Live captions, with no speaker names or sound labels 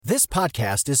This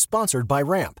podcast is sponsored by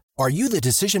Ramp. Are you the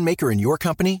decision maker in your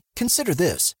company? Consider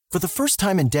this. For the first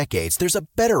time in decades, there's a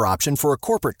better option for a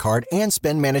corporate card and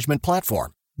spend management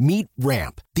platform. Meet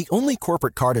Ramp, the only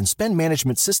corporate card and spend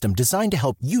management system designed to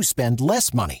help you spend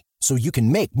less money so you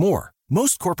can make more.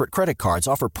 Most corporate credit cards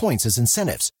offer points as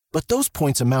incentives, but those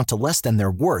points amount to less than their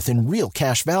worth in real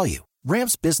cash value.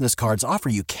 Ramp's business cards offer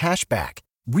you cash back,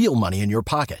 real money in your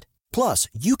pocket. Plus,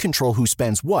 you control who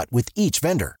spends what with each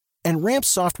vendor. And Ramp's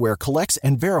software collects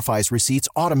and verifies receipts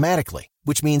automatically,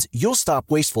 which means you'll stop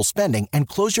wasteful spending and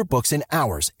close your books in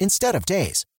hours instead of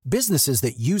days. Businesses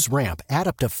that use Ramp add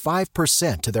up to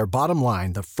 5% to their bottom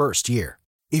line the first year.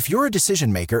 If you're a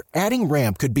decision maker, adding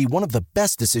Ramp could be one of the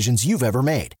best decisions you've ever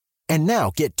made. And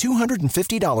now get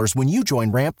 $250 when you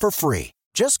join Ramp for free.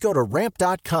 Just go to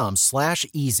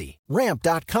ramp.com/easy.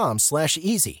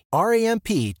 Ramp.com/easy.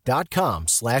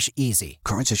 RAMP.com/easy.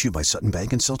 Cards issued by Sutton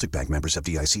Bank and Celtic Bank, members of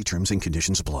FDIC. Terms and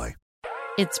conditions apply.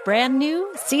 It's brand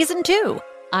new, season 2.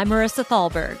 I'm Marissa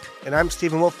Thalberg. And I'm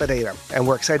Stephen Wolf Pereira, and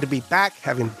we're excited to be back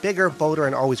having bigger, bolder,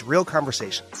 and always real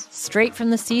conversations. Straight from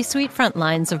the C-suite front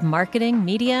lines of marketing,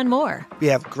 media, and more. We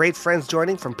have great friends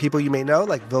joining from people you may know,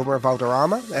 like Wilmer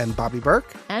Valderrama and Bobby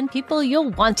Burke. And people you'll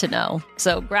want to know.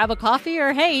 So grab a coffee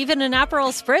or, hey, even an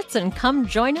Aperol Spritz and come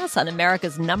join us on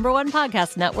America's #1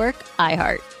 podcast network,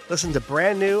 iHeart. Listen to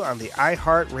Brand New on the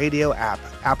iHeart Radio app,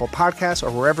 Apple Podcasts, or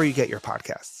wherever you get your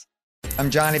podcasts. I'm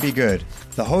Johnny B. Good,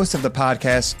 the host of the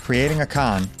podcast Creating a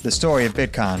Con, the story of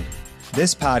Bitcoin.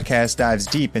 This podcast dives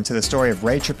deep into the story of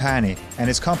Ray Trapani and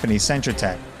his company,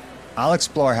 Centratech. I'll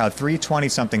explore how three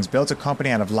 20-somethings built a company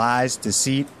out of lies,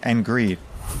 deceit, and greed.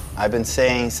 I've been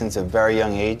saying since a very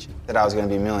young age that I was going to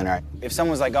be a millionaire. If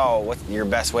someone's like, oh, what's your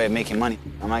best way of making money?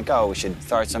 I'm like, oh, we should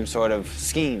start some sort of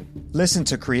scheme. Listen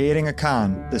to Creating a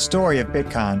Con, the story of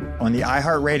Bitcoin on the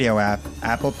iHeartRadio app,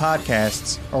 Apple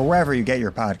Podcasts, or wherever you get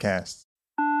your podcasts.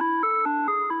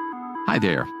 Hi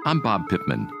there, I'm Bob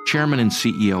Pittman, Chairman and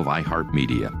CEO of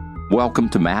iHeartMedia. Welcome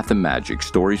to Math and Magic,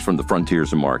 Stories from the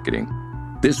Frontiers of Marketing.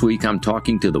 This week I'm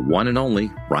talking to the one and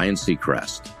only Ryan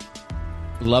Seacrest.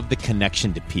 Love the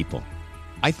connection to people.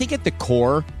 I think at the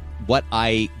core, what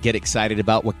I get excited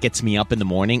about, what gets me up in the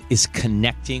morning, is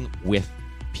connecting with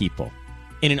people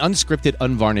in an unscripted,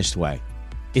 unvarnished way.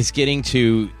 Is getting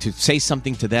to say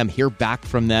something to them, hear back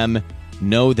from them,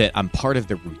 know that I'm part of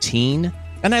the routine.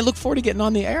 And I look forward to getting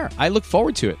on the air. I look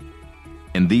forward to it.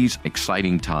 In these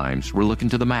exciting times, we're looking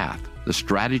to the math, the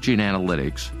strategy and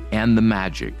analytics, and the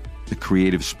magic, the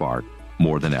creative spark,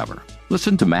 more than ever.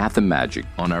 Listen to Math and Magic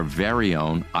on our very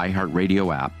own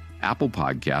iHeartRadio app, Apple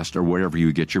Podcast, or wherever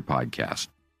you get your podcast.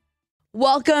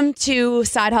 Welcome to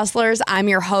Side Hustlers. I'm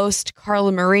your host,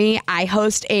 Carla Marie. I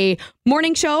host a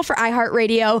morning show for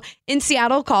iHeartRadio in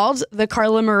Seattle called The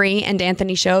Carla Marie and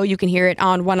Anthony Show. You can hear it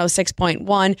on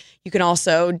 106.1. You can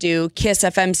also do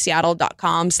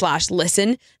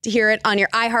kissfmseattle.com/listen to hear it on your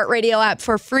iHeartRadio app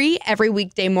for free every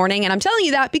weekday morning. And I'm telling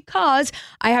you that because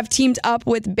I have teamed up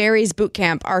with Barry's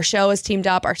Bootcamp. Our show is teamed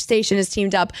up, our station is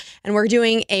teamed up, and we're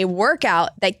doing a workout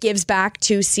that gives back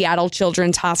to Seattle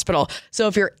Children's Hospital. So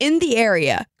if you're in the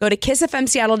area, go to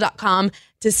kissfmseattle.com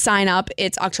to sign up.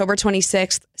 It's October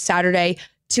 26th, Saturday,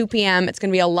 2 p.m. It's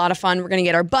going to be a lot of fun. We're going to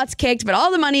get our butts kicked, but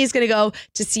all the money is going to go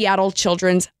to Seattle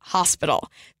Children's Hospital.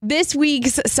 This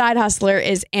week's Side Hustler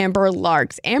is Amber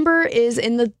Larks. Amber is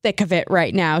in the thick of it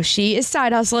right now. She is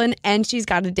side hustling and she's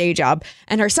got a day job.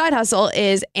 And her side hustle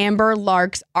is Amber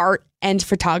Larks Art and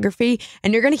Photography.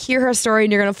 And you're going to hear her story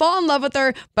and you're going to fall in love with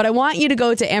her. But I want you to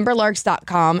go to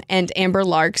amberlarks.com and Amber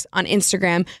Larks on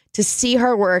Instagram to see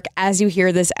her work as you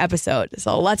hear this episode.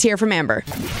 So let's hear from Amber.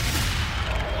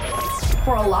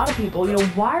 For a lot of people,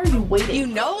 why are you waiting? You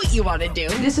know what you want to do.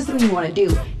 This is something you want to do.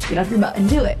 Get off your butt and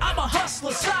do it. I'm a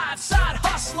hustler, side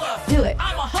hustler. Do it.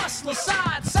 I'm a hustler,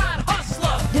 side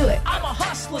hustler. Do it. I'm a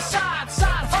hustler, side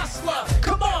hustler.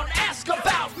 Come on, ask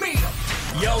about me.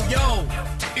 Yo,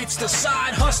 it's the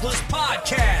Side Hustlers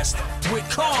Podcast with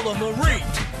Carla Marie.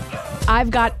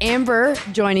 I've got Amber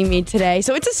joining me today.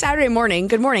 So it's a Saturday morning.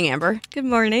 Good morning, Amber. Good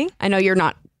morning. I know you're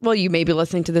not, well, you may be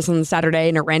listening to this on Saturday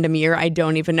in a random year. I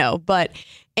don't even know. But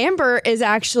Amber is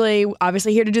actually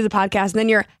obviously here to do the podcast. And then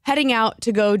you're heading out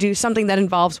to go do something that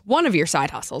involves one of your side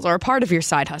hustles or a part of your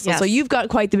side hustle. Yes. So you've got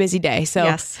quite the busy day. So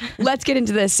yes. Let's get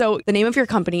into this. So the name of your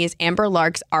company is Amber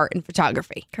Larks Art and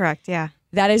Photography. Correct, yeah.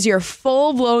 That is your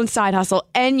full-blown side hustle,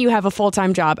 and you have a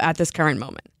full-time job at this current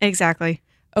moment. Exactly.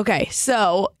 Okay,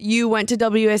 so you went to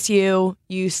WSU.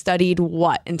 You studied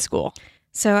what in school?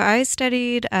 So I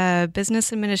studied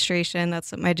business administration.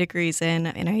 That's what my degree's in.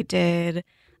 And I did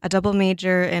a double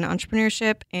major in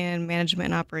entrepreneurship and management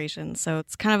and operations. So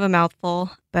it's kind of a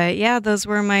mouthful. But yeah, those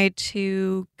were my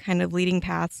two kind of leading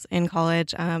paths in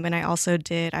college. And I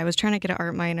was trying to get an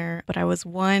art minor, but I was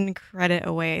one credit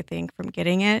away, I think, from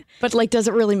getting it. But like, does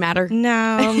it really matter?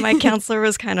 No, my counselor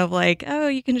was kind of like, oh,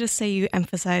 you can just say you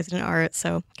emphasized in art.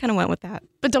 So kind of went with that.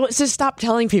 But don't just stop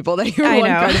telling people that you were one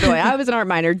credit away. I was an art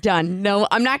minor. Done. No,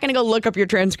 I'm not going to go look up your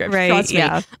transcript. Right, Trust me.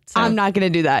 yeah. So. I'm not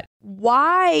going to do that.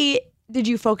 Why did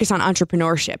you focus on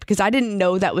entrepreneurship? Because I didn't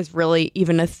know that was really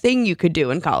even a thing you could do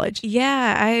in college.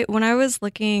 Yeah, when I was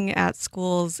looking at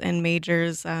schools and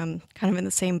majors, kind of in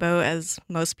the same boat as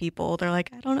most people, they're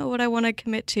like, I don't know what I want to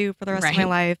commit to for the rest of my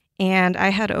life. And I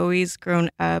had always grown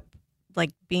up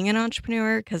like being an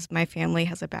entrepreneur because my family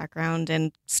has a background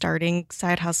in starting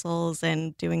side hustles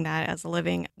and doing that as a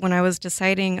living. When I was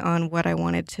deciding on what I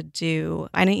wanted to do,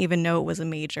 I didn't even know it was a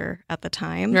major at the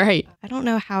time. Right. I don't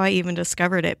know how I even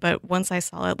discovered it, but once I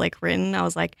saw it like written, I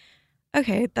was like,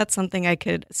 okay, that's something I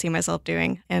could see myself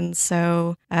doing. And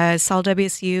so I saw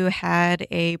WSU had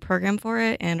a program for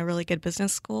it and a really good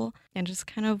business school and just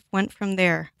kind of went from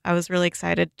there. I was really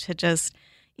excited to just,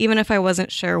 even if I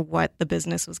wasn't sure what the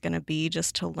business was going to be,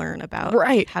 just to learn about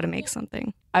how to make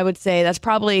something. I would say that's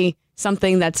probably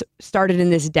something that's started in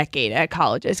this decade at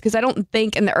colleges, because I don't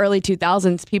think in the early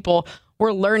 2000s people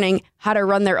were learning how to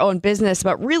run their own business,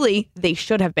 but really they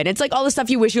should have been. It's like all the stuff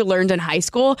you wish you learned in high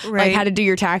school, like how to do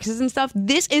your taxes and stuff.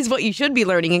 This is what you should be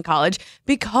learning in college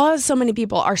because so many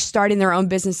people are starting their own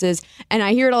businesses. And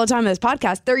I hear it all the time in this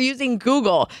podcast. They're using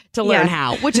Google to learn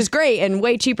how, which is great and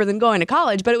way cheaper than going to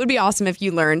college. But it would be awesome if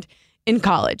you learned in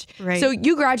college. Right. So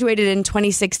you graduated in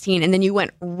 2016 and then you went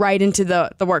right into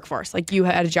the workforce. Like you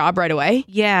had a job right away?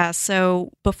 Yeah.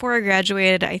 So before I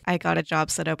graduated, I got a job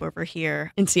set up over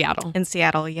here. In Seattle? In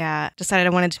Seattle, yeah. Decided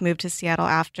I wanted to move to Seattle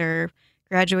after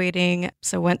graduating.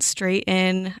 So went straight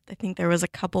in. I think there was a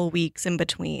couple weeks in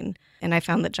between. And I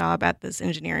found the job at this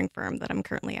engineering firm that I'm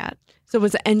currently at. So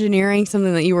was engineering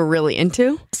something that you were really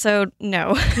into? So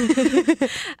no,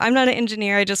 I'm not an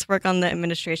engineer. I just work on the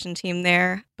administration team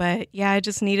there. But yeah, I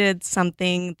just needed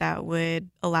something that would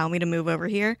allow me to move over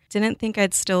here. Didn't think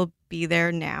I'd still be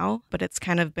there now, but it's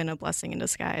kind of been a blessing in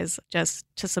disguise just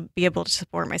to be able to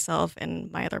support myself and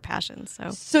my other passions.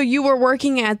 So you were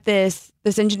working at this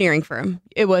engineering firm.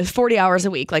 It was 40 hours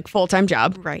a week, like full-time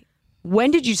job. Right.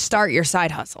 When did you start your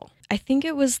side hustle? I think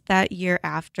it was that year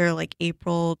after, like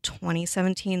April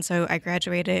 2017. So I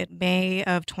graduated May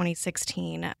of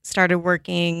 2016, started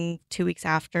working 2 weeks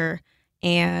after,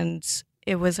 and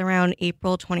it was around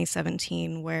April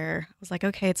 2017 where I was like,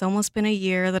 okay, it's almost been a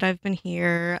year that I've been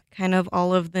here. Kind of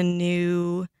all of the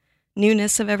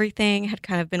newness of everything had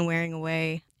kind of been wearing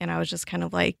away. And I was just kind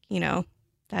of like, you know,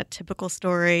 that typical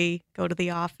story, go to the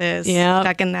office,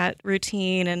 stuck in that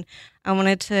routine. And I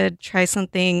wanted to try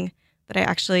something that I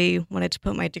actually wanted to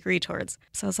put my degree towards.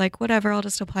 So I was like, whatever, I'll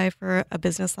just apply for a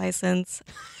business license.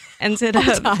 Ended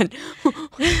up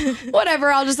whatever,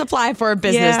 I'll just apply for a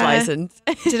business license.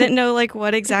 Didn't know like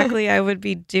what exactly I would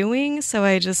be doing. So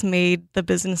I just made the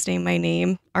business name my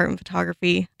name, art and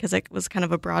photography, because it was kind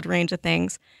of a broad range of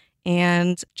things.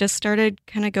 And just started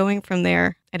kind of going from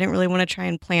there. I didn't really want to try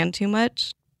and plan too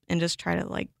much and just try to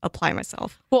like apply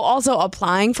myself. Well, also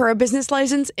applying for a business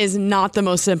license is not the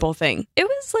most simple thing. It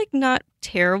was like not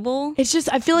terrible. It's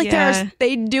just, I feel like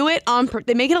they do it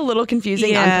they make it a little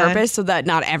confusing on purpose so that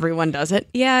not everyone does it.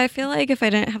 Yeah, I feel like if I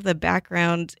didn't have the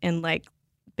background in like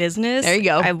business, there you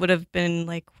go, I would have been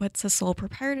like, what's a sole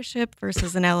proprietorship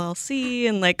versus an LLC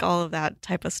and like all of that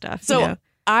type of stuff. So you know?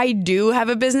 I do have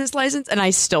a business license and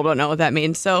I still don't know what that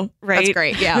means. So that's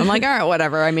great. Yeah, I'm like, all right,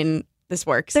 whatever. I mean, this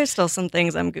works. There's still some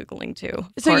things I'm Googling too.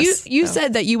 So you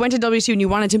said that you went to WSU and you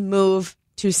wanted to move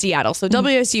to Seattle. So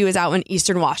WSU is out in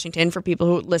Eastern Washington for people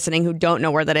who listening who don't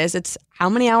know where that is. It's how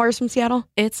many hours from Seattle?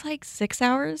 It's like 6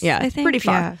 hours. Yeah, I think. Pretty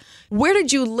far. Yeah. Where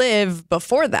did you live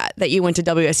before that you went to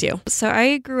WSU? So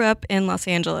I grew up in Los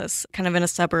Angeles, kind of in a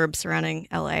suburb surrounding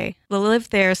LA. I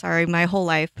lived there, my whole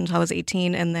life until I was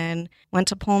 18, and then went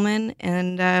to Pullman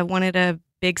and wanted a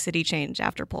big city change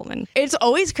after Pullman. It's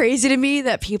always crazy to me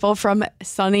that people from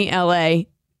sunny LA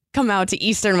come out to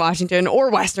Eastern Washington or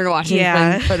Western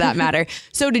Washington for that matter.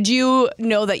 So did you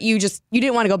know that you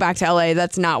didn't want to go back to LA?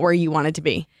 That's not where you wanted to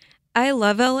be. I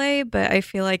love LA, but I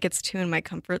feel like it's too in my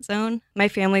comfort zone. My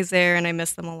family's there and I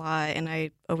miss them a lot, and I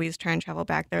always try and travel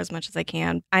back there as much as I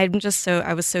can. I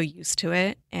was so used to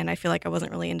it, and I feel like I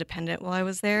wasn't really independent while I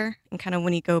was there. And kind of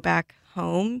when you go back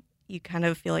home, you kind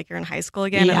of feel like you're in high school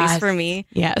again, at least for me.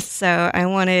 Yes. So I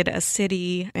wanted a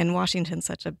city, and Washington's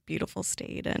such a beautiful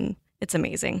state, and it's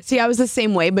amazing. See, I was the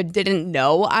same way, but didn't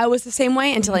know I was the same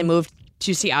way until I moved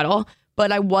to Seattle.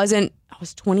 but I was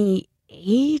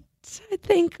 28, I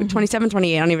think, 27,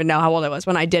 28. I don't even know how old I was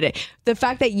when I did it. The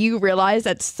fact that you realized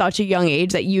at such a young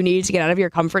age that you needed to get out of your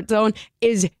comfort zone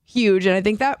is huge. And I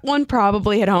think that one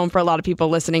probably hit home for a lot of people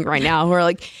listening right now who are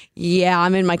like, yeah,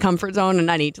 I'm in my comfort zone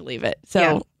and I need to leave it.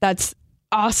 So that's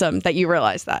awesome that you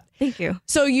realized that. Thank you.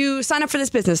 So you sign up for this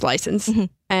business license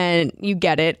and you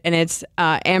get it, and it's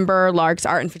Amber Lark's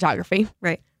Art and Photography.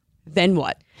 Right. Then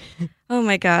what? Oh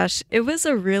my gosh. It was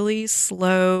a really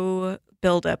slow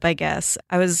buildup, I guess.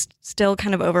 I was still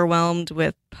kind of overwhelmed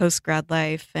with post-grad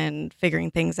life and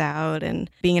figuring things out and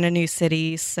being in a new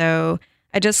city. So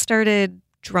I just started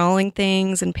drawing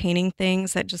things and painting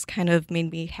things that just kind of made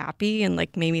me happy and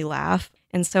like made me laugh.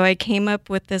 And so I came up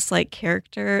with this like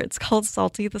character. It's called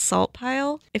Salty the Salt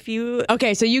Pile.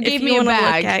 Okay, so you gave me a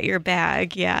bag. Look at your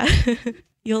bag, yeah.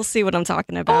 You'll see what I'm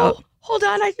talking about. Oh, hold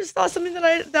on. I just saw something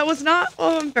that was not.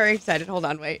 Oh, I'm very excited. Hold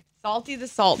on, wait. Salty the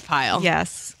Salt Pile.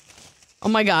 Yes. Oh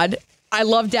my God. I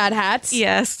love dad hats.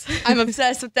 Yes. I'm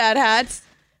obsessed with dad hats.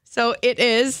 So it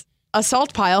is a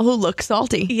salt pile who looks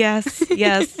salty. Yes.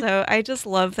 So I just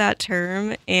love that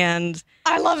term. And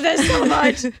I love this so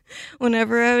much.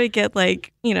 Whenever I would get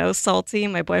like, salty,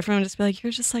 my boyfriend would just be like,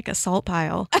 you're just like a salt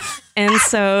pile. And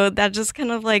so that just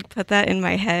kind of like put that in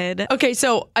my head. Okay.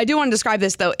 So I do want to describe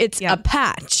this though. It's a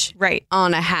patch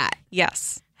on a hat.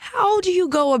 Yes. How do you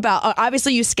go about,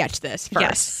 obviously you sketch this first.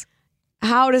 Yes.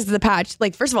 How does the patch,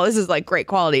 like, first of all, this is like great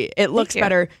quality. It looks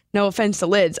better. No offense to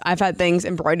lids. I've had things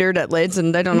embroidered at lids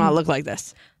and they do not look like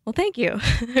this. Well, thank you.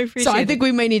 I appreciate So I think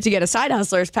we may need to get a Side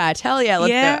Hustlers patch. Hell yeah,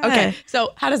 let's do it. Okay,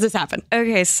 so how does this happen?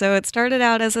 Okay, so it started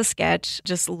out as a sketch,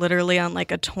 just literally on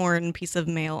like a torn piece of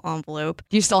mail envelope.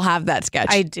 Do you still have that sketch?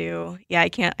 I do. Yeah, I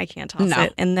can't toss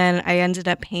it. And then I ended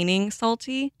up painting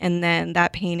Salty, and then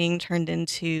that painting turned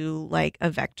into like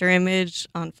a vector image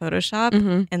on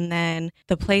Photoshop. And then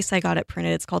the place I got it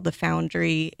printed, it's called The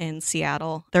Foundry in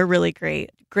Seattle. They're really great.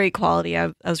 Great quality.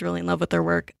 I was really in love with their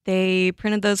work. They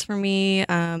printed those for me.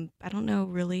 I don't know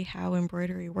really how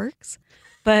embroidery works,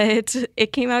 but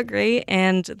it came out great,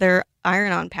 and they're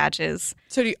iron-on patches.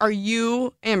 So are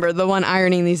you, Amber, the one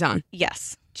ironing these on?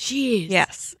 Yes. Jeez.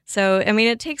 Yes. So, I mean,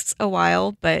 it takes a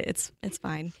while, but it's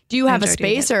fine. Do you have a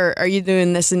space, or are you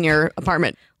doing this in your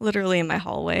apartment? Literally in my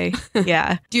hallway.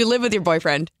 Yeah. Do you live with your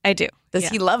boyfriend? I do. Does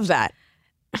he love that?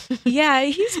 Yeah,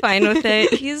 he's fine with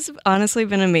it. He's honestly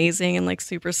been amazing and like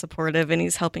super supportive, and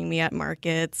he's helping me at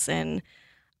markets. And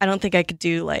I don't think I could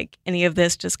do like any of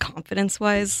this just confidence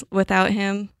wise without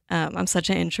him. I'm such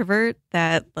an introvert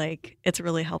that like it's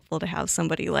really helpful to have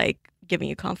somebody like giving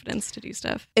you confidence to do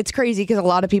stuff. It's crazy because a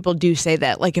lot of people do say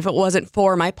that, like, if it wasn't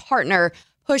for my partner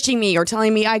pushing me or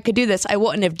telling me I could do this, I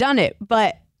wouldn't have done it.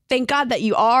 But thank God that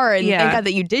you are, and thank God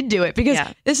that you did do it, because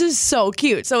this is so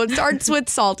cute. So it starts with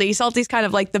Salty. Salty's kind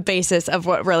of like the basis of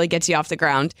what really gets you off the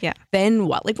ground. Yeah. Then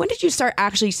what? Like, when did you start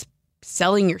actually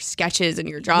selling your sketches and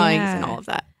your drawings and all of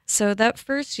that? So that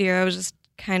first year, I was just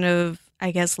kind of,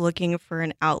 I guess, looking for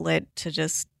an outlet to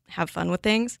just have fun with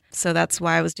things. So that's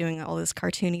why I was doing all this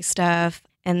cartoony stuff.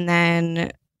 And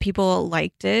then people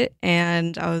liked it,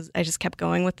 and I just kept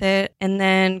going with it. And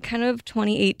then kind of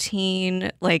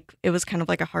 2018, like it was kind of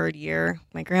like a hard year.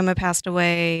 My grandma passed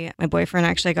away. My boyfriend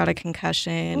actually got a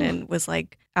concussion and was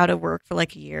like out of work for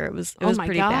like a year. It was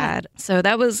pretty bad. So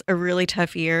that was a really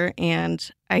tough year, and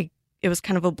it was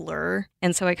kind of a blur.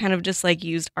 And so I kind of just like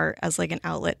used art as like an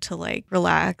outlet to like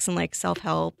relax and like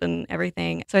self-help and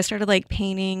everything. So I started like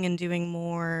painting and doing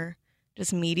more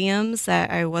just mediums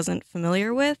that I wasn't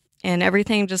familiar with. And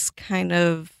everything just kind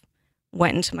of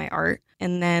went into my art.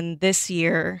 And then this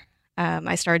year,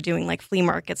 I started doing like flea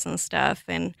markets and stuff.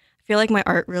 And I feel like my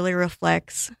art really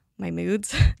reflects my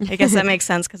moods. I guess that makes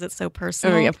sense because it's so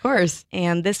personal. Oh, yeah, of course.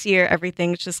 And this year,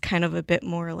 everything's just kind of a bit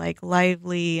more like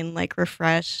lively and like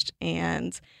refreshed.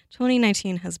 And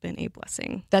 2019 has been a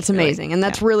blessing. That's amazing. Really. And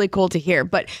that's really cool to hear.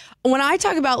 But when I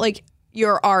talk about like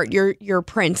your art, your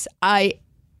prints,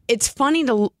 it's funny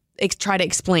to try to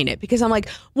explain it, because I'm like,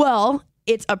 well,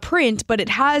 it's a print, but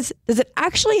does it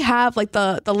actually have like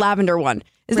the lavender one?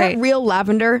 Is that real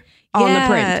lavender on the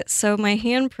print? So my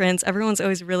hand prints, everyone's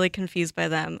always really confused by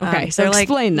them. Okay, so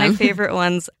explain them. My favorite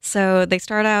ones. So they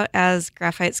start out as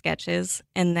graphite sketches,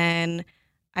 and then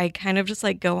I kind of just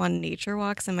like go on nature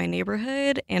walks in my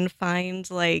neighborhood and find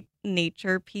like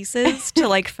nature pieces to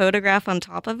like photograph on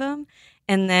top of them.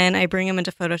 And then I bring them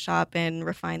into Photoshop and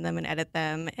refine them and edit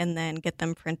them, and then get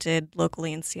them printed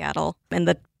locally in Seattle. And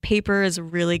the paper is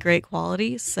really great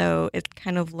quality, so it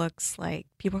kind of looks like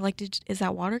people are like, is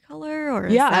that watercolor or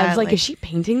is I that, was like, is she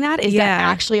painting that? Is that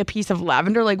actually a piece of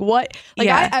lavender? Like what? Like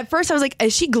at first I was like,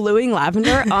 is she gluing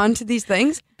lavender onto these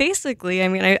things? Basically, I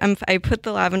mean, I put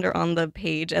the lavender on the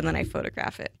page and then I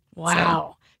photograph it.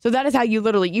 Wow. So that is how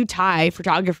you tie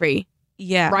photography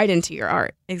right into your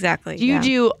art. Exactly. Do you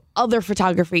do other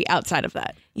photography outside of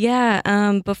that?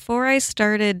 Yeah. Before I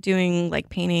started doing like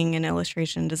painting and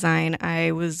illustration design,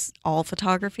 I was all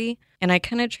photography, and I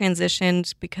kind of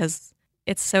transitioned because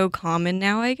it's so common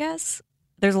now, I guess.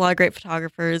 There's a lot of great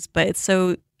photographers, but it's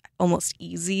so almost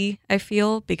easy, I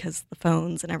feel, because the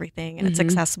phones and everything, and it's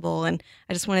accessible. And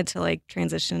I just wanted to like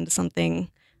transition into something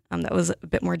that was a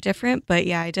bit more different. But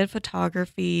yeah, I did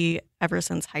photography ever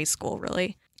since high school,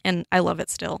 really. And I love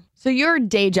it still. So your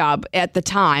day job at the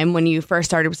time when you first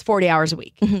started was 40 hours a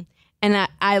week. And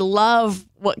I love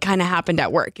what kind of happened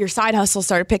at work. Your side hustle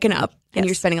started picking up and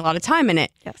you're spending a lot of time in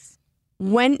it. Yes.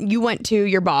 When you went to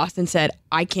your boss and said,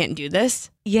 I can't do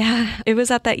this. Yeah, it was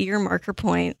at that year marker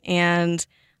point. And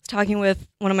I was talking with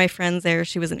one of my friends there.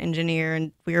 She was an engineer,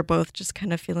 and we were both just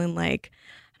kind of feeling like,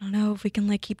 I don't know if we can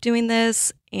like keep doing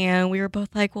this. And we were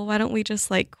both like, well, why don't we just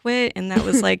like quit? And that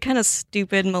was like kind of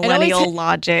stupid millennial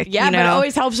logic. Yeah, you know? But it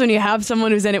always helps when you have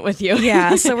someone who's in it with you.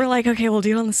 Yeah. So we're like, okay, we'll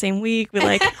do it on the same week. We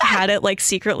like had it like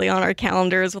secretly on our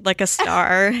calendars with like a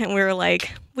star. And we were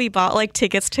like, we bought like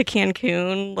tickets to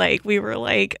Cancun. Like we were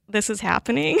like, this is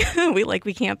happening.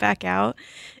 we can't back out.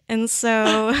 And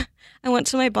so I went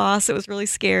to my boss. It was really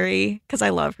scary because I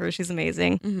love her. She's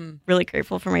amazing. Really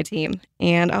grateful for my team.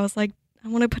 And I was like, I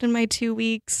want to put in my 2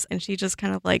 weeks. And she just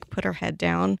kind of like put her head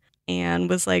down and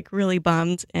was like really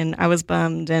bummed. And I was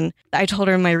bummed. And I told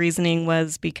her my reasoning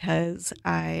was because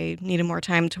I needed more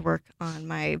time to work on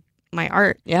my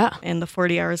art. Yeah. And the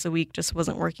 40 hours a week just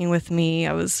wasn't working with me.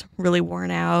 I was really worn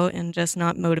out and just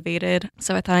not motivated.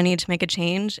 So I thought I needed to make a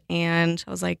change. And I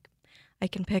was like, I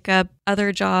can pick up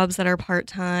other jobs that are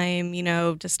part-time, you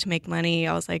know, just to make money.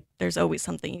 I was like, there's always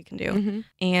something you can do.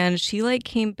 And she like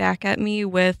came back at me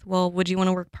with, well, would you want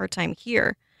to work part-time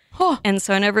here? And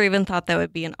so I never even thought that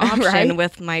would be an option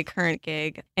with my current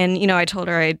gig. And, you know, I told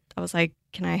her, I was like,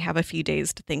 can I have a few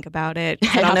days to think about it? I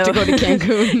have to go to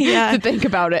Cancun to think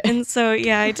about it. And so,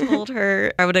 yeah, I told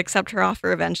her I would accept her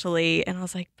offer eventually. And I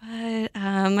was like, but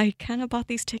I kind of bought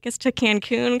these tickets to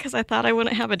Cancun because I thought I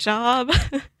wouldn't have a job.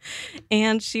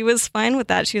 And she was fine with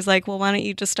that. She was like, well, why don't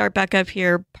you just start back up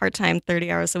here part-time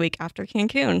 30 hours a week after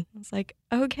Cancun? I was like,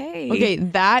 okay. Okay,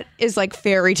 that is like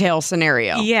fairy tale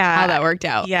scenario. Yeah. How that worked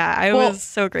out. Yeah, I was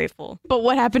so grateful. But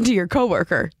what happened to your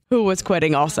coworker who was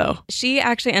quitting also? She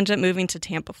actually ended up moving to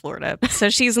Tampa, Florida. So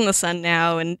she's in the sun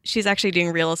now, and she's actually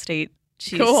doing real estate.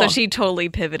 Cool. So she totally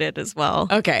pivoted as well.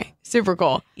 Okay, super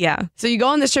cool. Yeah. So you go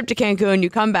on this trip to Cancun,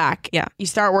 you come back. Yeah. You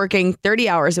start working 30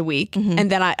 hours a week. And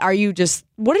then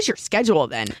what is your schedule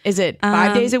then? Is it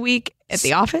 5 days a week at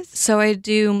the office? So I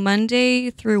do Monday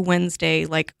through Wednesday,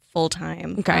 like full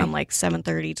time. Okay. Like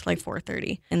 7:30 to like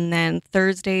 4:30. And then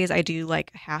Thursdays I do like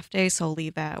a half day. So I'll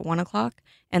leave at 1:00.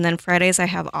 And then Fridays I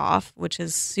have off, which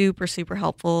is super, super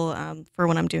helpful for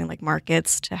when I'm doing like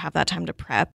markets to have that time to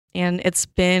prep. And it's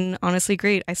been honestly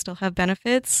great. I still have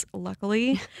benefits.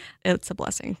 Luckily, it's a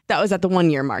blessing. That was at the 1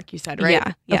 year mark, you said, right?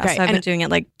 Yeah. Yeah. Okay. So I've been doing it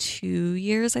like 2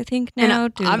 years, I think now.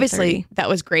 And obviously, that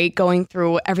was great going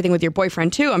through everything with your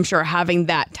boyfriend too. I'm sure having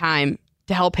that time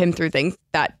to help him through things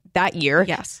that year.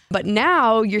 Yes. But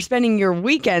now you're spending your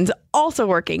weekends also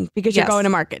working because you're going to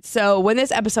market. So when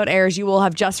this episode airs, you will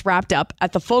have just wrapped up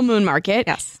at the Full Moon Market,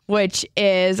 which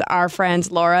is our friends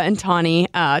Laura and Tawny.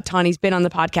 Tawny's been on the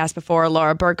podcast before.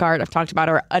 Laura Burkhardt, I've talked about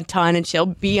her a ton, and she'll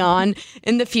be on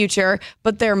in the future.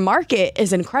 But their market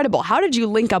is incredible. How did you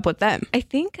link up with them? I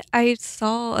think I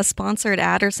saw a sponsored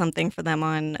ad or something for them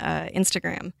on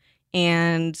Instagram,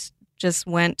 and just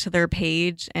went to their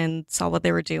page and saw what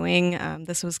they were doing.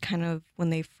 This was kind of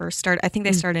when they first started. I think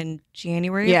they started in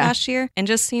January of last year, and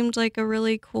just seemed like a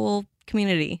really cool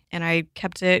community. And I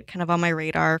kept it kind of on my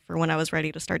radar for when I was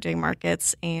ready to start doing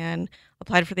markets, and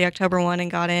applied for the October one and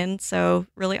got in. So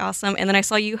really awesome. And then I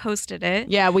saw you hosted it.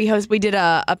 Yeah, we did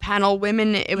a panel,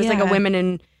 women. It was like a women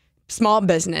in small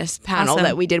business panel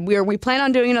that we did. We plan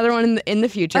on doing another one in the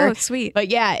future. Oh, sweet. But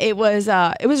yeah, it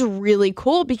was really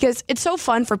cool because it's so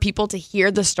fun for people to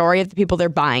hear the story of the people they're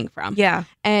buying from. Yeah.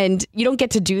 And you don't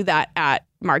get to do that at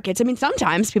markets. I mean,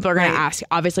 sometimes people are going to ask,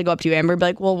 obviously go up to you, Amber, and be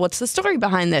like, well, what's the story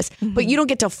behind this? Mm-hmm. But you don't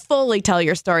get to fully tell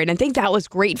your story. And I think that was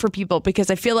great for people because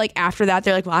I feel like after that,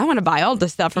 they're like, well, I want to buy all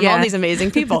this stuff from all these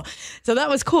amazing people. So that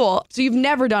was cool. So you've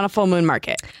never done a full moon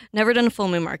market? Never done a full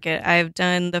moon market. I've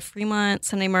done the Fremont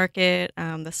Sunday market,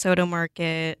 the Soto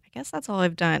market. I guess that's all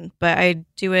I've done, but I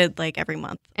do it like every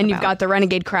month. And you've got the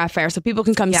Renegade Craft Fair, so people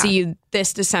can come see you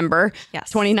this December,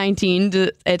 2019.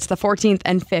 It's the 14th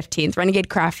and 15th. Renegade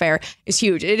Craft Fair is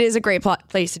huge. It is a great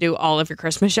place to do all of your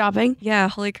Christmas shopping. Yeah,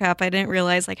 holy crap. I didn't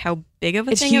realize like how big of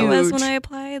a thing it was when I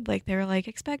applied. Like they were like,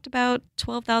 expect about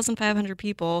 12,500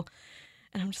 people.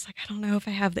 And I'm just like, I don't know if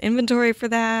I have the inventory for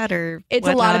that or It's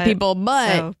a lot of people,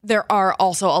 but there are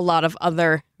also a lot of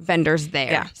other vendors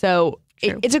there. Yeah. So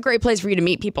it's a great place for you to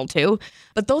meet people too.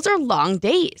 But those are long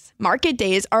days. Market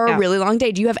days are a really long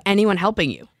day. Do you have anyone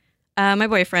helping you? My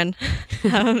boyfriend.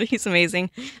 He's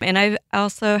amazing. And I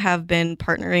also have been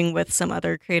partnering with some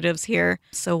other creatives here.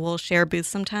 So we'll share booths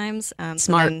sometimes. Smart.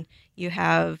 So then you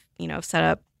have, set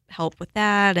up help with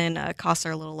that, and costs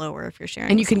are a little lower if you're sharing.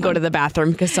 And you can go to the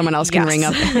bathroom because someone else can ring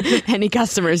up any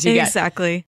customers you get.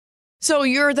 Exactly. So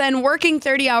you're then working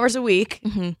 30 hours a week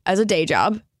as a day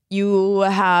job. You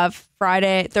have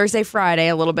Thursday, Friday,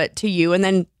 a little bit to you, and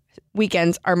then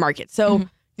weekends are market. So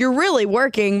you're really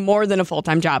working more than a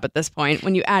full-time job at this point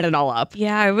when you add it all up.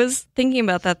 Yeah, I was thinking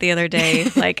about that the other day.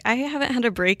 Like, I haven't had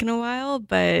a break in a while,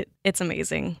 but it's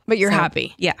amazing. But you're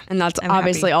happy. Yeah. And that's I'm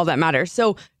obviously happy. all that matters.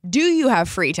 So do you have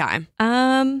free time?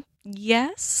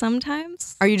 Yes,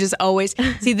 sometimes. Are you just always...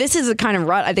 See, this is a kind of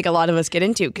rut I think a lot of us get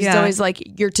into because it's always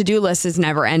like your to-do list is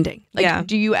never ending. Like,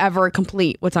 do you ever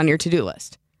complete what's on your to-do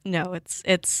list? No,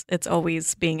 it's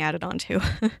always being added onto.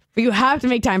 But you have to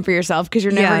make time for yourself because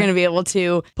you're never going to be able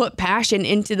to put passion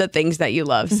into the things that you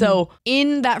love. So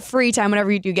in that free time,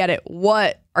 whenever you do get it,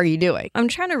 what are you doing? I'm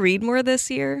trying to read more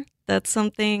this year. That's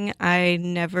something I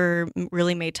never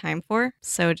really made time for.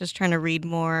 So just trying to read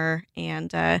more.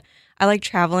 And I like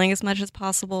traveling as much as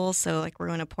possible. So like we're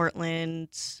going to Portland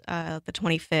the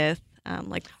 25th.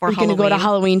 Like for Are you going to go to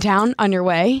Halloween Town on your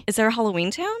way? Is there a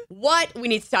Halloween Town? What? We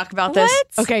need to talk about this.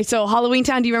 Okay, so Halloween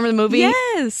Town, do you remember the movie?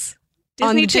 Yes.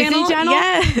 Disney Channel?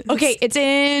 Yes. Okay, it's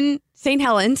in St.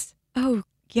 Helens. Oh,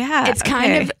 yeah. It's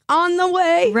kind of on the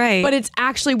way. Right. But it's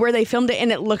actually where they filmed it,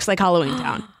 and it looks like Halloween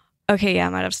Town. Okay, yeah, I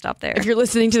might have stopped there. If you're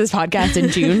listening to this podcast in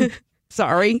June,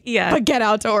 sorry. Yeah. But get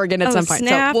out to Oregon at some point.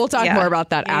 Snap. So we'll talk more about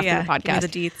that after the Give me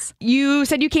podcast. the deets. You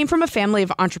said you came from a family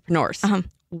of entrepreneurs.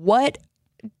 What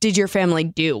did your family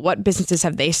do? What businesses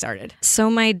have they started? So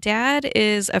my dad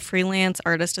is a freelance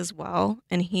artist as well,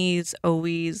 and he's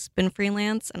always been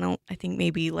freelance. I think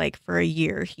maybe like for a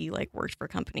year he like worked for a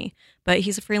company, but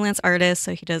he's a freelance artist.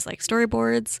 So he does like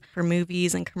storyboards for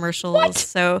movies and commercials. What?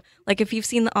 So like if you've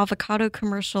seen the avocado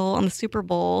commercial on the Super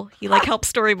Bowl, he like helped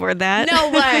storyboard that. No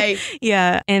way.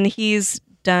 Yeah. And he's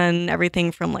done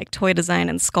everything from like toy design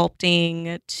and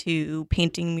sculpting to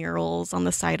painting murals on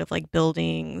the side of like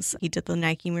buildings. He did the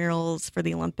Nike murals for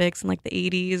the Olympics in like the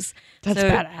 80s. That's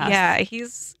badass. Yeah,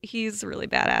 he's really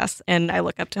badass, and I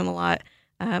look up to him a lot.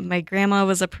 My grandma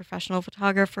was a professional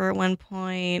photographer at one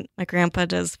point. My grandpa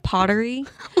does pottery.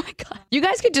 Oh my God. You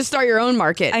guys could just start your own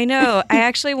market. I know. I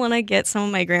actually want to get some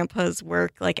of my grandpa's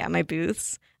work like at my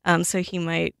booths. So he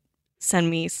might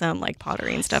send me some like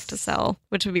pottery and stuff to sell,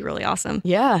 which would be really awesome.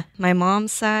 Yeah. My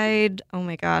mom's side, oh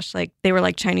my gosh, like they were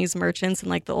like Chinese merchants in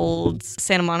like the old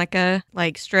Santa Monica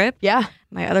like strip. Yeah.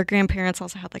 My other grandparents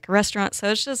also had like a restaurant.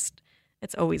 So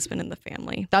it's always been in the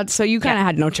family. So you kind of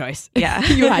had no choice. Yeah.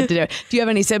 You had to do it. Do you have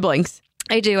any siblings?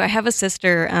 I do. I have a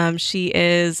sister. She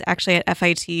is actually at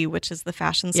FIT, which is the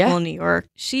fashion school in New York.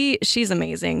 She's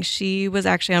amazing. She was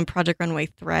actually on Project Runway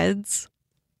Threads.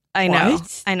 I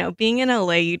know. Being in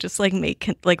LA, you just like make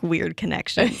like weird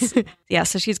connections. Yeah,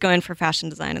 so she's going for fashion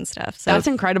design and stuff. So that's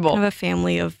incredible. Kind of a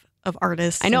family of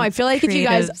artists. I know. I feel like if you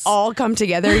guys all come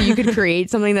together, you could create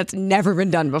something that's never been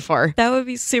done before. That would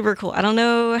be super cool. I don't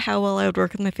know how well I would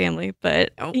work with my family,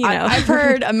 but you know. I've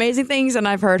heard amazing things and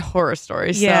I've heard horror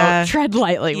stories. Yeah. So tread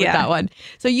lightly with that one.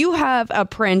 So you have a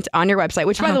print on your website,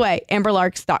 which by the way,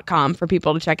 amberlarks.com for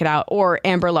people to check it out, or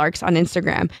amberlarks on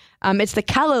Instagram. It's the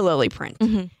Calla Lily print.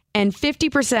 And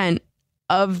 50%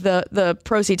 of the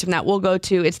proceeds from that will go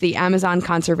to, it's the Amazon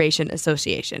Conservation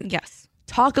Association. Yes.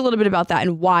 Talk a little bit about that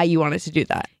and why you wanted to do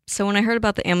that. So when I heard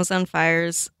about the Amazon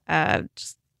fires,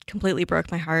 just completely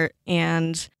broke my heart.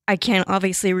 And I can't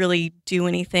obviously really do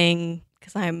anything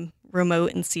because I'm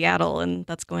remote in Seattle and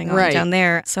that's going on down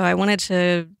there. So I wanted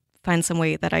to find some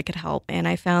way that I could help. And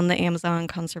I found the Amazon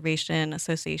Conservation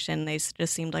Association. They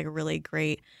just seemed like a really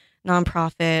great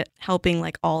nonprofit, helping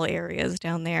like all areas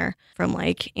down there, from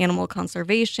like animal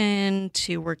conservation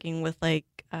to working with like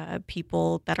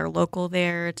people that are local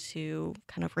there to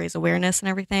kind of raise awareness and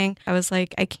everything. I was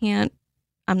like,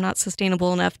 I'm not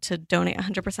sustainable enough to donate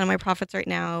 100% of my profits right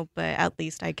now, but at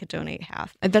least I could donate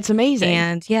half. That's amazing.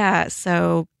 And yeah,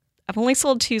 so I've only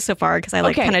sold 2 so far because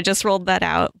I kind of just rolled that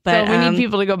out. But so we need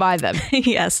people to go buy them.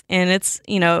 Yes. And it's,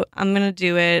 I'm going to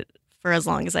do it for as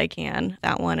long as I can,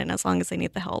 that one, and as long as I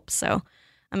need the help. So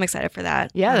I'm excited for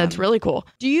that. Yeah, that's really cool.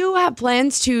 Do you have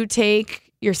plans to take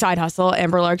your side hustle,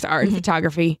 Amber Lark's art and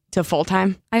photography, to full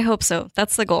time? I hope so.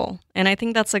 That's the goal. And I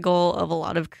think that's a goal of a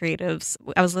lot of creatives.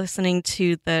 I was listening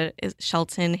to the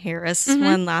Shelton Harris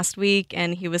one last week,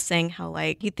 and he was saying how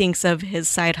like he thinks of his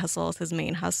side hustle as his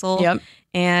main hustle. Yep.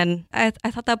 And I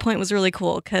thought that point was really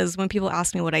cool because when people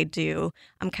ask me what I do,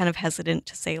 I'm kind of hesitant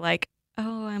to say like,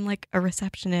 oh, I'm like a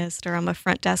receptionist or I'm a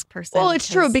front desk person. Well, it's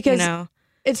true because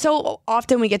it's so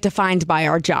often we get defined by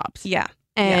our jobs. Yeah.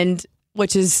 And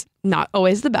which is not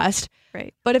always the best.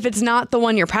 Right. But if it's not the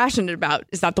one you're passionate about,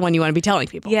 it's not the one you want to be telling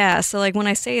people. Yeah. So like when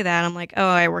I say that, I'm like, oh,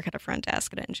 I work at a front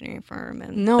desk at an engineering firm.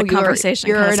 And no, the conversation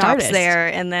kind of stops artist there.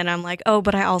 And then I'm like, oh,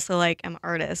 but I also like am an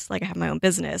artist. Like I have my own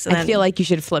business. And I feel like you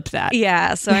should flip that.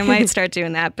 Yeah. So I might start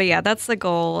doing that. But yeah, that's the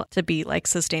goal, to be like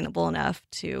sustainable enough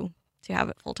to have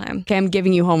it full time. Okay, I'm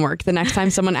giving you homework. The next time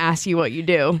someone asks you what you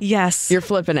do, yes, you're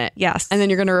flipping it. Yes. And then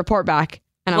you're going to report back.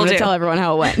 And I'm going to tell everyone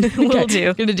how it went. We'll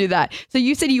do. Going to do that. So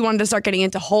you said you wanted to start getting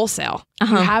into wholesale. You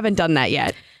haven't done that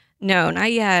yet. No,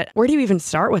 not yet. Where do you even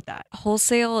start with that?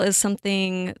 Wholesale is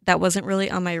something that wasn't really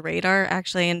on my radar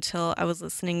actually until I was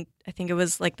listening. I think it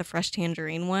was like the Fresh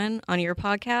Tangerine one on your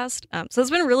podcast. So it's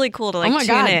been really cool to like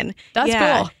tune in. That's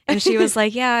cool. And she was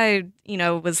like, yeah, I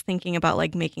was thinking about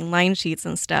like making line sheets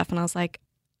and stuff. And I was like,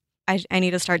 I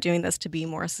need to start doing this to be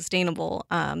more sustainable,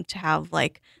 to have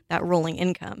like that rolling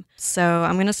income. So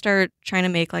I'm going to start trying to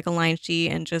make like a line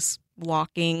sheet and just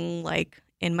walking like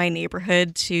in my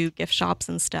neighborhood to gift shops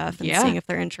and stuff and seeing if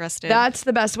they're interested. That's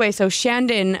the best way. So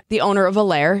Shandon, the owner of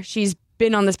Allaire, she's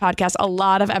been on this podcast a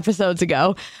lot of episodes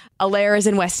ago. Allaire is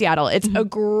in West Seattle. It's a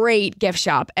great gift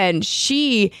shop, and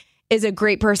she is a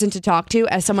great person to talk to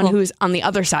as someone who's on the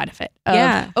other side of it.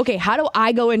 Okay, how do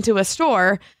I go into a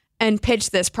store and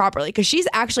pitch this properly? Because she's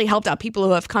actually helped out people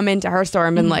who have come into her store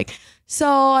and been like, so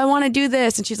I want to do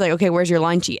this. And she's like, okay, where's your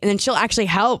line sheet? And then she'll actually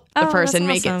help the person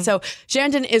make it. So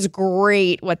Shandon is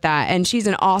great with that. And she's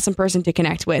an awesome person to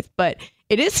connect with. But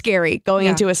it is scary going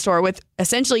into a store with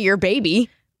essentially your baby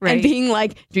and being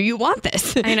like, do you want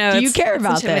this? I know. Do you care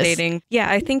about intimidating. this? Yeah,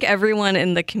 I think everyone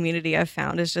in the community I've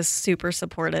found is just super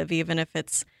supportive, even if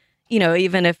it's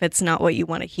even if it's not what you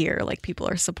want to hear, like people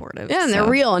are supportive. Yeah, and they're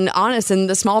real and honest. In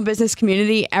the small business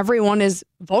community, everyone is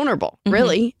vulnerable,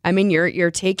 really. I mean,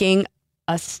 you're taking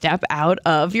a step out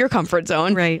of your comfort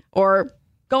zone. Right. Or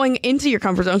going into your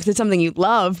comfort zone because it's something you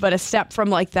love, but a step from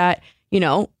like that,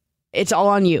 it's all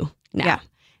on you now. Yeah.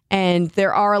 And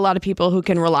there are a lot of people who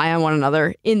can rely on one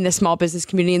another in the small business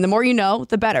community. And the more you know,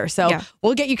 the better. So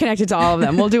we'll get you connected to all of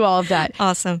them. We'll do all of that.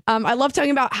 Awesome. I love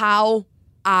talking about how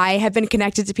I have been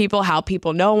connected to people, how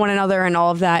people know one another and all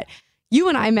of that. You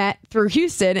and I met through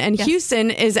Houston, and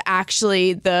Houston is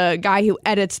actually the guy who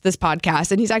edits this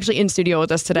podcast, and he's actually in studio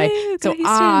with us today. Yay, so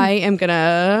I am going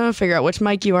to figure out which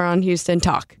mic you are on, Houston.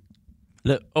 Talk.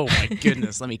 Oh my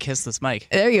goodness, let me kiss this mic.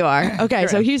 There you are. Okay,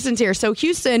 so Houston's here. So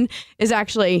Houston is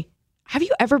actually, have you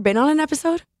ever been on an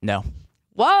episode? No.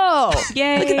 Whoa.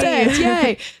 Yay. Look at this.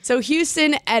 Yay. So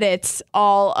Houston edits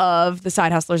all of the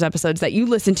Side Hustlers episodes that you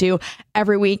listen to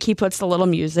every week. He puts the little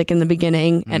music in the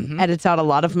beginning and edits out a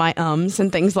lot of my ums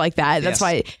and things like that. That's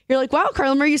why you're like, wow,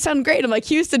 Carla Marie, you sound great. I'm like,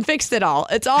 Houston fixed it all.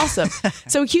 It's awesome.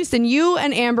 So Houston, you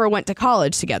and Amber went to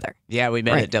college together. Yeah, we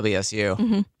met at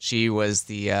WSU. She was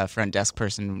the front desk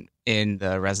person in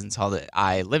the residence hall that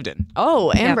I lived in.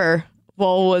 Oh, Amber.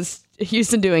 Well, was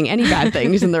Houston doing any bad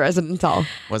things in the residence hall?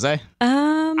 Was I?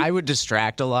 I would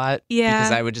distract a lot. Yeah.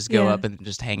 Because I would just go up and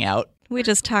just hang out. We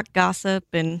just talk gossip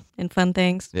and fun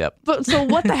things. Yep. But so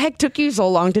what the heck took you so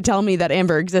long to tell me that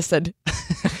Amber existed?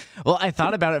 Well, I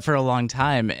thought about it for a long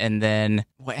time, and then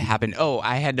what happened? Oh,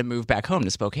 I had to move back home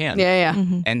to Spokane. Yeah.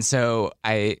 And so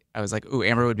I was like, ooh,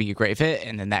 Amber would be a great fit.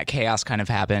 And then that chaos kind of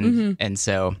happened. And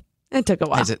so it took a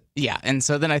while. And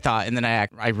so then I thought, and then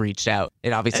I reached out.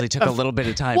 It obviously took a little bit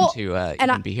of time to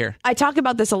even be here. I talk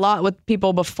about this a lot with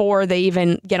people before they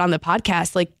even get on the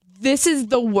podcast. Like, this is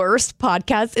the worst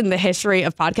podcast in the history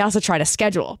of podcasts to try to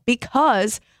schedule,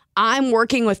 because I'm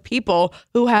working with people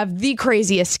who have the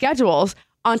craziest schedules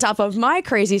on top of my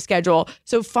crazy schedule.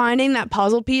 So finding that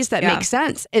puzzle piece that makes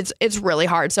sense, it's really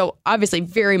hard. So obviously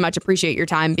very much appreciate your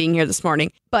time being here this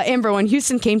morning. But Amber, when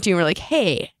Houston came to you and were like,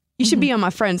 hey, you should be on my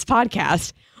friend's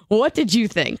podcast, what did you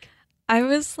think? I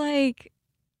was like,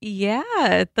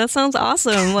 yeah, that sounds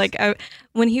awesome. Like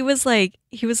when he was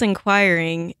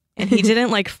inquiring and he didn't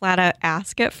like flat out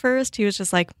ask at first. He was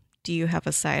just like, do you have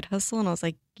a side hustle? And I was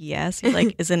like, yes. He's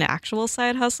like, is it an actual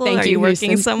side hustle? Are you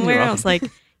working somewhere? And I was like,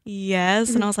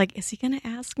 yes. And I was like, is he going to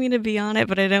ask me to be on it?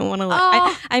 But I didn't want to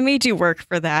I made you work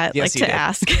for that, yes, like to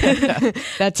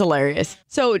ask. That's hilarious.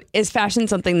 So is fashion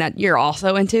something that you're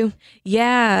also into?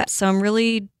 Yeah. So I'm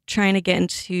really trying to get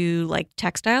into like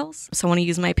textiles. So I want to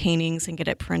use my paintings and get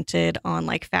it printed on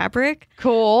like fabric.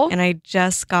 Cool. And I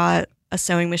just got a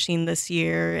sewing machine this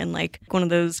year and like one of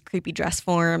those creepy dress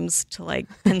forms to like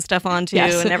pin stuff onto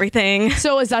and everything.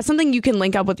 So is that something you can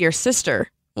link up with your sister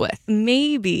with?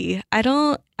 Maybe. I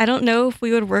don't know if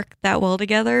we would work that well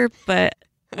together, but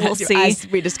we'll see. As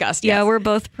we discussed. Yeah, we're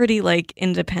both pretty like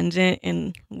independent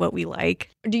in what we like.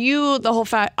 Do you, the whole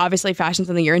obviously fashion's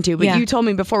something you're into, but you told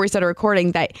me before we started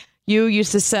recording that you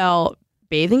used to sell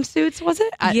bathing suits, was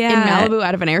it? In Malibu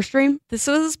out of an Airstream? This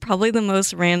was probably the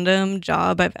most random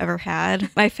job I've ever had.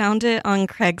 I found it on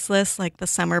Craigslist like the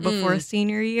summer before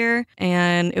senior year.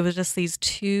 And it was just these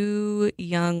two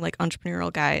young like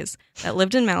entrepreneurial guys that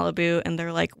lived in Malibu. And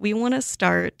they're like, we want to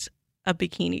start a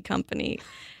bikini company.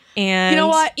 And you know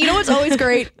what? You know what's always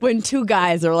great? When two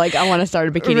guys are like, I want to start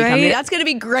a bikini company. That's going to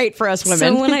be great for us women.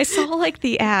 So when I saw like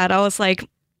the ad, I was like,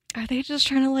 are they just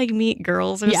trying to like meet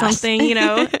girls or something, you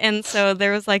know? And so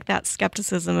there was like that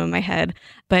skepticism in my head,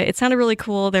 but it sounded really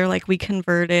cool. They're like, we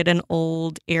converted an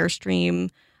old Airstream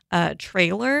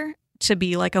trailer to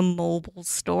be like a mobile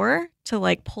store to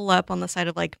like pull up on the side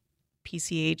of like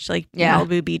PCH, like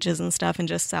Malibu beaches and stuff and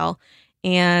just sell.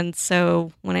 And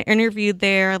so when I interviewed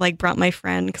there, I like brought my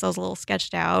friend because I was a little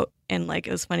sketched out. And like,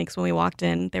 it was funny because when we walked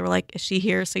in, they were like, is she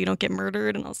here so you don't get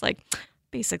murdered? And I was like,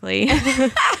 basically.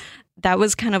 That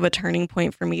was kind of a turning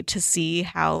point for me to see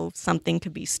how something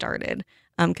could be started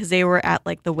because they were at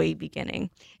like the way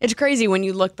beginning. It's crazy when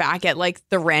you look back at like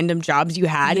the random jobs you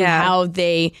had and how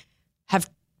they have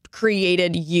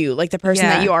created you, like the person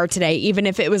that you are today, even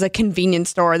if it was a convenience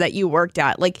store that you worked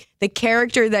at. Like the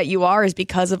character that you are is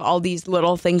because of all these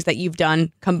little things that you've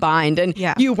done combined. And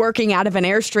you working out of an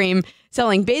Airstream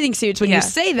selling bathing suits, when you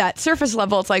say that surface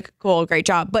level, it's like, cool, great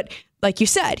job. But like you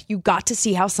said, you got to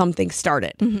see how something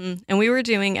started. Mm-hmm. And we were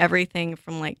doing everything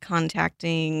from like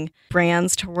contacting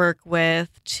brands to work with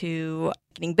to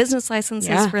getting business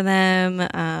licenses for them.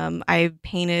 I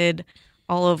painted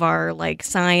all of our like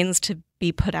signs to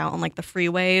be put out on like the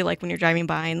freeway, like when you're driving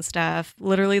by and stuff.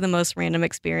 Literally the most random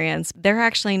experience. They're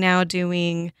actually now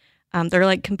doing, they're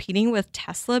like competing with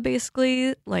Tesla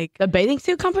basically. Like the bathing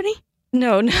suit company?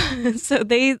 No. So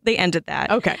they ended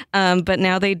that. Okay. But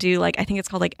now they do like, I think it's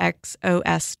called like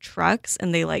XOS trucks,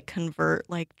 and they like convert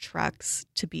like trucks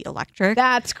to be electric.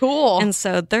 That's cool. And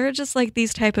so they're just like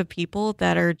these type of people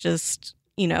that are just,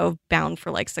 you know, bound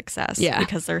for like success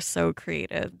because they're so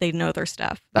creative. They know their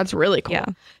stuff. That's really cool. Yeah.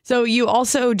 So you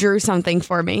also drew something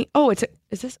for me. Oh, is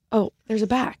this? Oh, there's a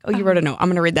back. Oh, you wrote a note. I'm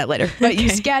going to read that later. But you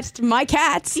sketched my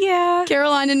cats. Yeah.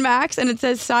 Caroline and Max, and it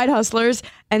says side hustlers.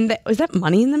 And was that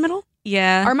money in the middle?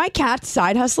 Yeah. Are my cats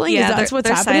side hustling? Yeah, that's what's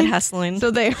they're happening? side hustling. So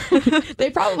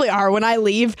they probably are. When I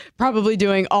leave, probably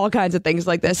doing all kinds of things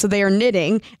like this. So they are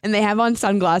knitting and they have on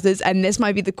sunglasses, and this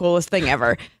might be the coolest thing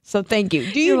ever. So thank you.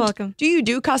 You're welcome. Do you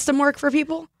do custom work for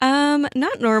people?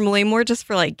 Not normally, more just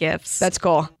for like gifts. That's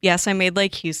cool. Yes, I made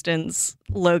like Houston's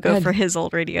logo for his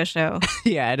old radio show.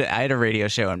 Yeah, I had a radio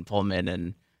show in Pullman,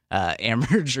 and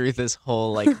Amber drew this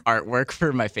whole like artwork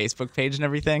for my Facebook page and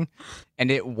everything, and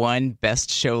it won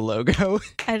Best Show Logo.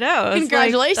 I know.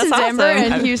 Congratulations, like, Amber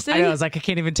and Houston. I know. I was like, I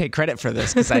can't even take credit for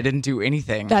this because I didn't do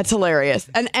anything. That's hilarious.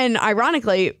 And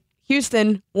ironically,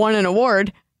 Houston won an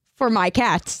award for my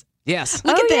cats. Yes.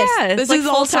 Look at this. Yeah, this like is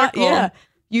full all circle. Yeah.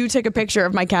 You took a picture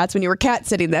of my cats when you were cat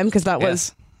sitting them because that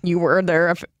was you were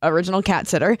their original cat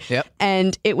sitter. Yep.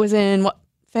 And it was in what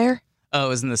fair? Oh, it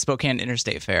was in the Spokane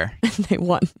Interstate Fair. They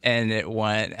won. And it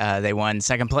won. They won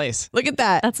second place. Look at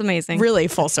that. That's amazing. Really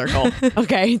full circle.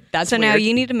 Okay. That's so weird. now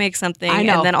you need to make something I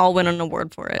know. and then I'll win an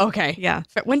award for it. Okay. Yeah.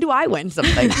 When do I win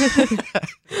something?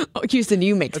 Oh, Houston,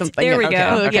 you make something. There we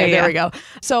go. Okay, there we go.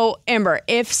 So, Amber,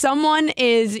 if someone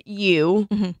is you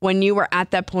when you were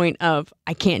at that point of,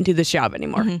 I can't do this job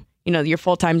anymore, you know, your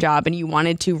full-time job, and you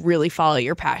wanted to really follow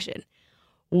your passion,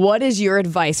 what is your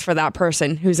advice for that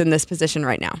person who's in this position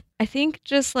right now? I think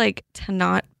just like to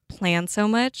not plan so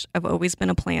much. I've always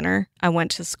been a planner. I went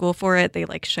to school for it. They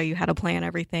like show you how to plan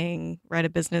everything, write a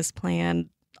business plan,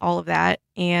 all of that.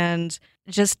 And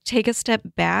just take a step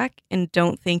back and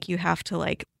don't think you have to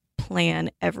like plan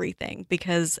everything,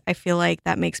 because I feel like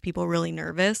that makes people really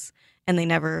nervous and they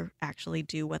never actually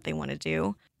do what they want to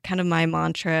do. Kind of my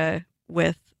mantra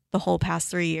with the whole past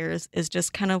 3 years is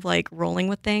just kind of like rolling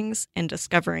with things and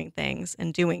discovering things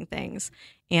and doing things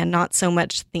and not so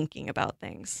much thinking about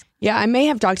things. Yeah, I may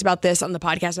have talked about this on the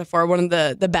podcast before. One of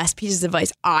the best pieces of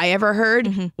advice I ever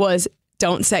heard was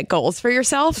don't set goals for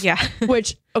yourself. Yeah.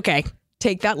 Which, okay,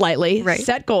 take that lightly. Right.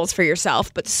 Set goals for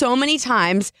yourself. But so many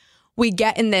times we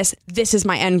get in this is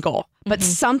my end goal. But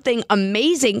something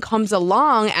amazing comes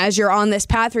along as you're on this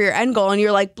path for your end goal and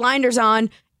you're like blinders on,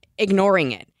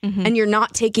 ignoring it. And you're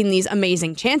not taking these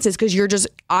amazing chances because you're just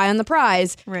eye on the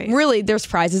prize. Right. Really, there's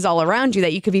prizes all around you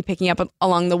that you could be picking up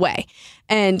along the way.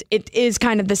 And it is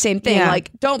kind of the same thing. Yeah. Like,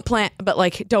 don't plan, but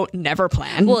like, don't never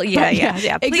plan. Well, yeah. Please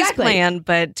exactly. plan,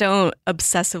 but don't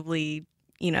obsessively,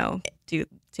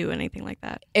 do anything like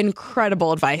that.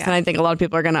 Incredible advice. And I think a lot of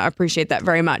people are going to appreciate that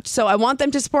very much. So I want them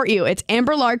to support you. It's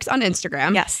Amber Larks on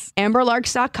Instagram. Yes.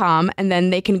 AmberLarks.com. And then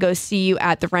they can go see you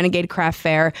at the Renegade Craft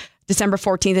Fair, December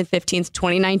 14th and 15th,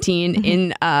 2019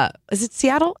 in, is it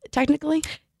Seattle, technically?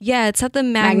 Yeah, it's at the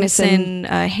Magnuson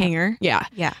hangar. Yeah.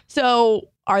 Yeah. So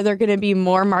are there going to be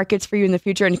more markets for you in the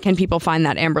future? And can people find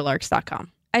that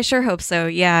AmberLarks.com? I sure hope so.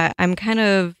 Yeah. I'm kind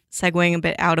of segueing a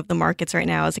bit out of the markets right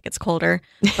now as it gets colder.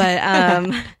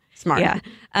 But smart. Yeah.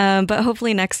 But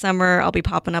hopefully next summer I'll be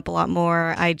popping up a lot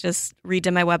more. I just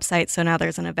redid my website, so now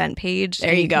there's an event page.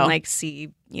 There you go. Can, like, see,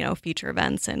 future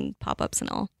events and pop-ups and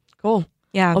all. Cool.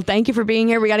 Yeah. Well, thank you for being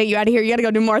here. We got to get you out of here. You got to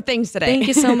go do more things today. Thank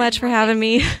you so much for having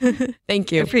me.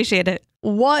 Thank you. Appreciate it.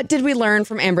 What did we learn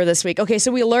from Amber this week? Okay,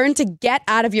 so we learned to get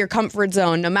out of your comfort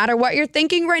zone. No matter what you're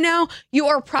thinking right now, you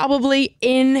are probably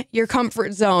in your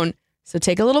comfort zone. So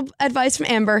take a little advice from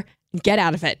Amber and get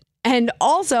out of it. And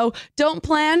also, don't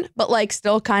plan, but like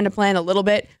still kind of plan a little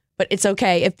bit. But it's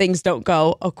okay if things don't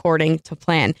go according to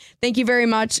plan. Thank you very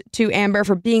much to Amber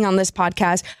for being on this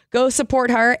podcast. Go support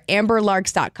her,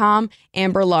 AmberLarks.com,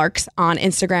 Amber Larks on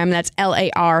Instagram. That's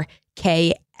LARKS.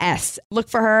 Look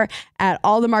for her at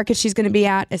all the markets she's going to be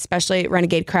at, especially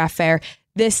Renegade Craft Fair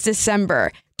this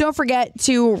December. Don't forget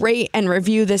to rate and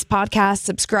review this podcast,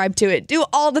 subscribe to it, do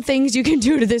all the things you can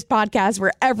do to this podcast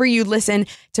wherever you listen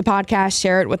to podcasts,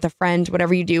 share it with a friend,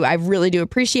 whatever you do. I really do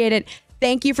appreciate it.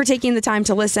 Thank you for taking the time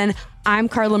to listen. I'm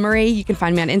Carla Marie. You can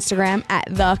find me on Instagram at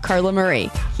the Carla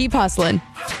Marie. Keep hustling.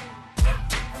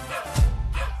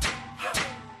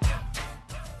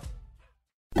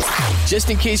 Just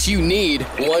in case you need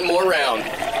one more round.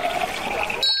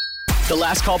 The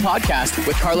Last Call Podcast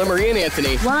with Carla Marie and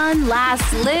Anthony. One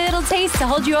last little taste to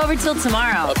hold you over till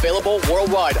tomorrow. Available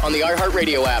worldwide on the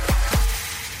iHeartRadio app.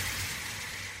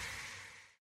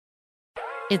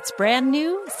 It's brand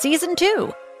new, Season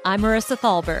 2. I'm Marissa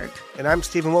Thalberg. And I'm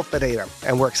Stephen Wolf Bedeta,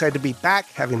 and we're excited to be back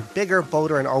having bigger,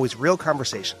 bolder, and always real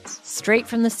conversations. Straight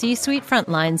from the C-suite front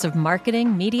lines of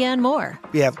marketing, media, and more.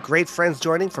 We have great friends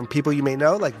joining from people you may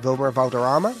know, like Wilmer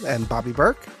Valderrama and Bobby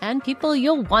Burke. And people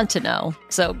you'll want to know.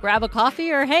 So grab a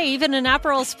coffee or, hey, even an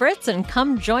Aperol Spritz and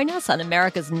come join us on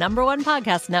America's #1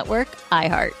 podcast network,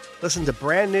 iHeart. Listen to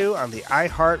brand new on the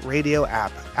iHeartRadio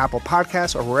app, Apple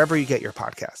Podcasts, or wherever you get your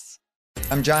podcasts.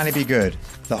 I'm Johnny B. Good,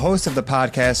 the host of the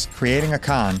podcast Creating a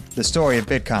Con, the story of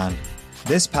Bitcoin.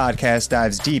 This podcast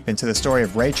dives deep into the story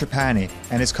of Ray Trapani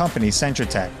and his company,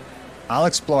 Centratech. I'll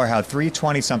explore how three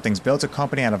 20-somethings built a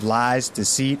company out of lies,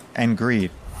 deceit, and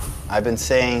greed. I've been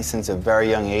saying since a very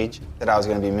young age that I was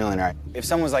going to be a millionaire. If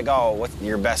someone's like, oh, what's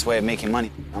your best way of making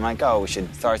money? I'm like, oh, we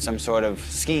should start some sort of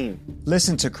scheme.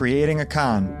 Listen to Creating a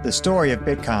Con, the story of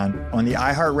Bitcoin on the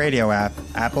iHeartRadio app,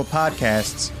 Apple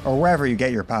Podcasts, or wherever you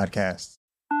get your podcasts.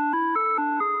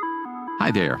 Hi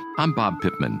there, I'm Bob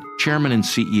Pittman, Chairman and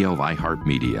CEO of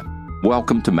iHeartMedia.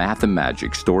 Welcome to Math and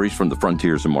Magic, Stories from the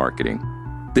Frontiers of Marketing.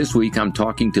 This week, I'm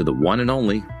talking to the one and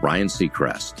only Ryan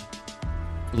Seacrest.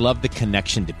 Love the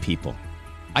connection to people.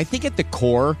 I think at the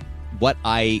core, what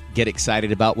I get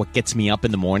excited about, what gets me up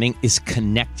in the morning, is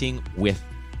connecting with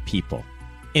people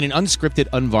in an unscripted,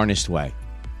 unvarnished way.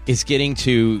 Is getting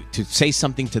to say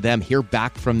something to them, hear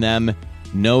back from them,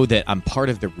 know that I'm part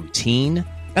of the routine.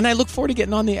 And I look forward to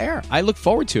getting on the air. I look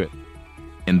forward to it.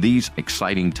 In these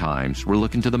exciting times, we're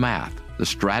looking to the math, the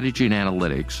strategy and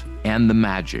analytics, and the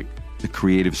magic, the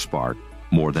creative spark,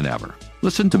 more than ever.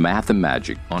 Listen to Math and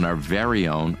Magic on our very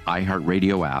own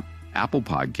iHeartRadio app, Apple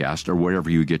Podcast, or wherever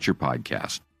you get your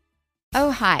podcast. Oh,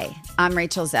 hi, I'm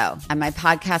Rachel Zoe, and my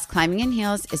podcast, Climbing in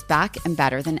Heels, is back and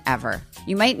better than ever.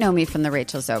 You might know me from the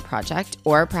Rachel Zoe Project,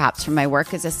 or perhaps from my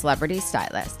work as a celebrity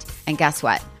stylist. And guess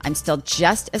what? I'm still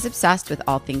just as obsessed with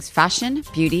all things fashion,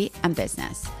 beauty, and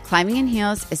business. Climbing in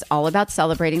Heels is all about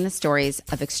celebrating the stories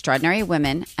of extraordinary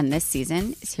women, and this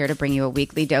season is here to bring you a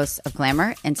weekly dose of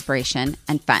glamour, inspiration,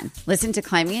 and fun. Listen to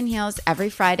Climbing in Heels every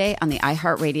Friday on the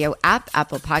iHeartRadio app,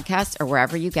 Apple Podcasts, or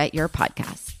wherever you get your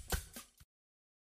podcasts.